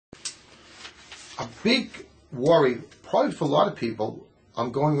A big worry, probably for a lot of people,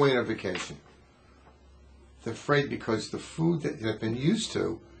 I'm going away on a vacation. They're afraid because the food that they've been used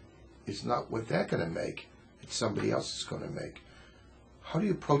to is not what they're going to make. It's somebody else is going to make. How do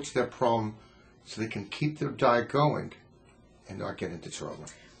you approach that problem so they can keep their diet going and not get into trouble?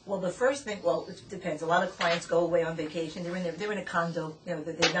 Well, the first thing, well, it depends. A lot of clients go away on vacation. They're in a condo.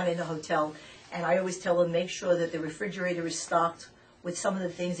 They're not in a hotel. And I always tell them, make sure that the refrigerator is stocked with some of the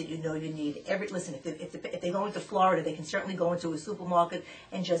things that you know you need. Listen, if they go into Florida, they can certainly go into a supermarket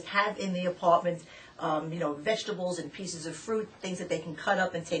and just have in the apartment, vegetables and pieces of fruit, things that they can cut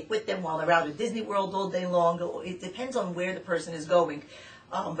up and take with them while they're out at Disney World all day long. It depends on where the person is going,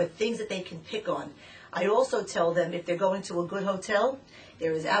 but things that they can pick on. I also tell them if they're going to a good hotel,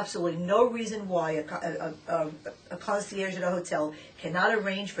 there is absolutely no reason why a concierge at a hotel cannot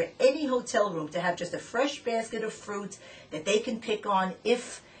arrange for any hotel room to have just a fresh basket of fruit that they can pick on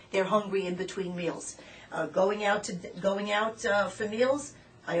if they're hungry in between meals. Going out for meals,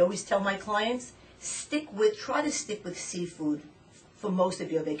 I always tell my clients, try to stick with seafood for most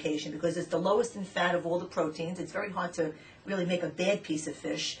of your vacation because it's the lowest in fat of all the proteins. It's very hard to really make a bad piece of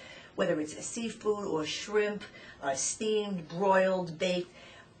fish, whether it's a seafood or shrimp, steamed, broiled, baked.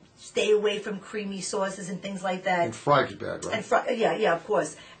 Stay away from creamy sauces and things like that. And fried is bad, right? Yeah, of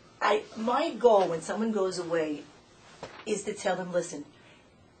course. My goal when someone goes away is to tell them, listen,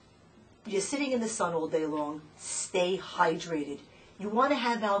 you're sitting in the sun all day long. Stay hydrated. You want to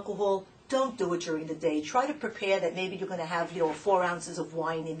have alcohol, don't do it during the day. Try to prepare that maybe you're going to have 4 ounces of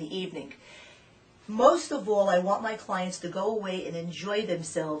wine in the evening. Most of all, I want my clients to go away and enjoy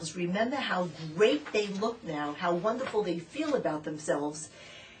themselves. Remember how great they look now, how wonderful they feel about themselves.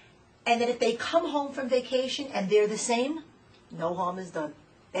 And that if they come home from vacation and they're the same, no harm is done.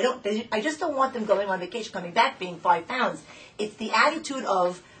 I just don't want them going on vacation, coming back being 5 pounds. It's the attitude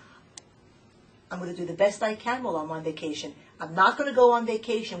of, I'm going to do the best I can while I'm on vacation. I'm not going to go on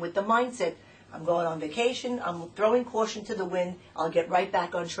vacation with the mindset, I'm going on vacation, I'm throwing caution to the wind, I'll get right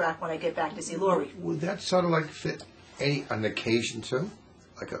back on track when I get back to see Lori. Would that sort of like fit an occasion too?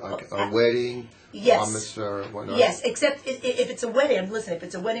 Like a wedding, yes. bar mitzvah, or whatnot? Yes, except if it's a wedding. Listen, if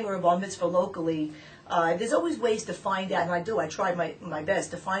it's a wedding or a bar mitzvah locally, there's always ways to find out, and I try my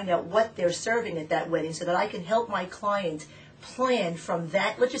best to find out what they're serving at that wedding so that I can help my client plan from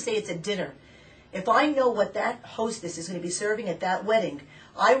that. Let's just say it's a dinner. If I know what that hostess is going to be serving at that wedding,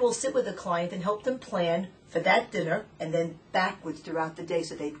 I will sit with the client and help them plan for that dinner and then backwards throughout the day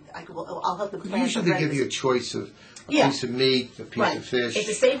so I'll help them plan. Usually they give you a choice of a piece of meat, a piece of fish. It's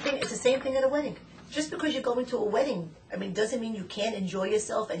the same thing. It's the same thing at a wedding. Just because you're going to a wedding, doesn't mean you can't enjoy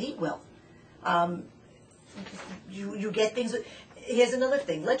yourself and eat well. You get things. Here's another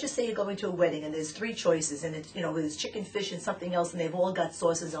thing. Let's just say you're going to a wedding and there's 3 choices and it's chicken, fish, and something else, and they've all got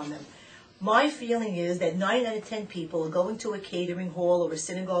sauces on them. My feeling is that 9 out of 10 people are going to a catering hall or a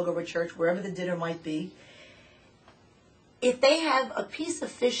synagogue or a church, wherever the dinner might be. If they have a piece of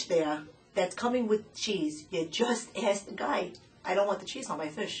fish there that's coming with cheese, you just ask the guy, I don't want the cheese on my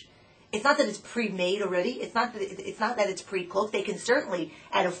fish. It's not that it's pre-made already. It's not that it's pre-cooked. They can certainly,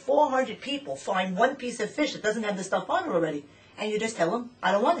 out of 400 people, find one piece of fish that doesn't have the stuff on it already. And you just tell them,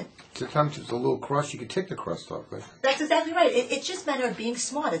 I don't want it. Sometimes it's a little crust. You can take the crust off, right? That's exactly right. It's just a matter of being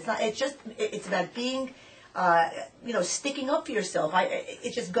smart. It's about being, sticking up for yourself.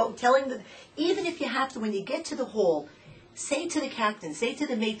 It's just telling them, even if you have to, when you get to the hall, say to the captain, say to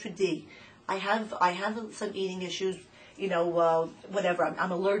the maitre d', I have some eating issues, whatever.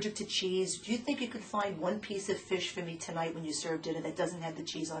 I'm allergic to cheese. Do you think you could find one piece of fish for me tonight when you serve dinner that doesn't have the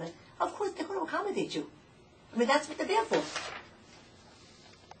cheese on it? Of course, they're going to accommodate you. That's what they're there for.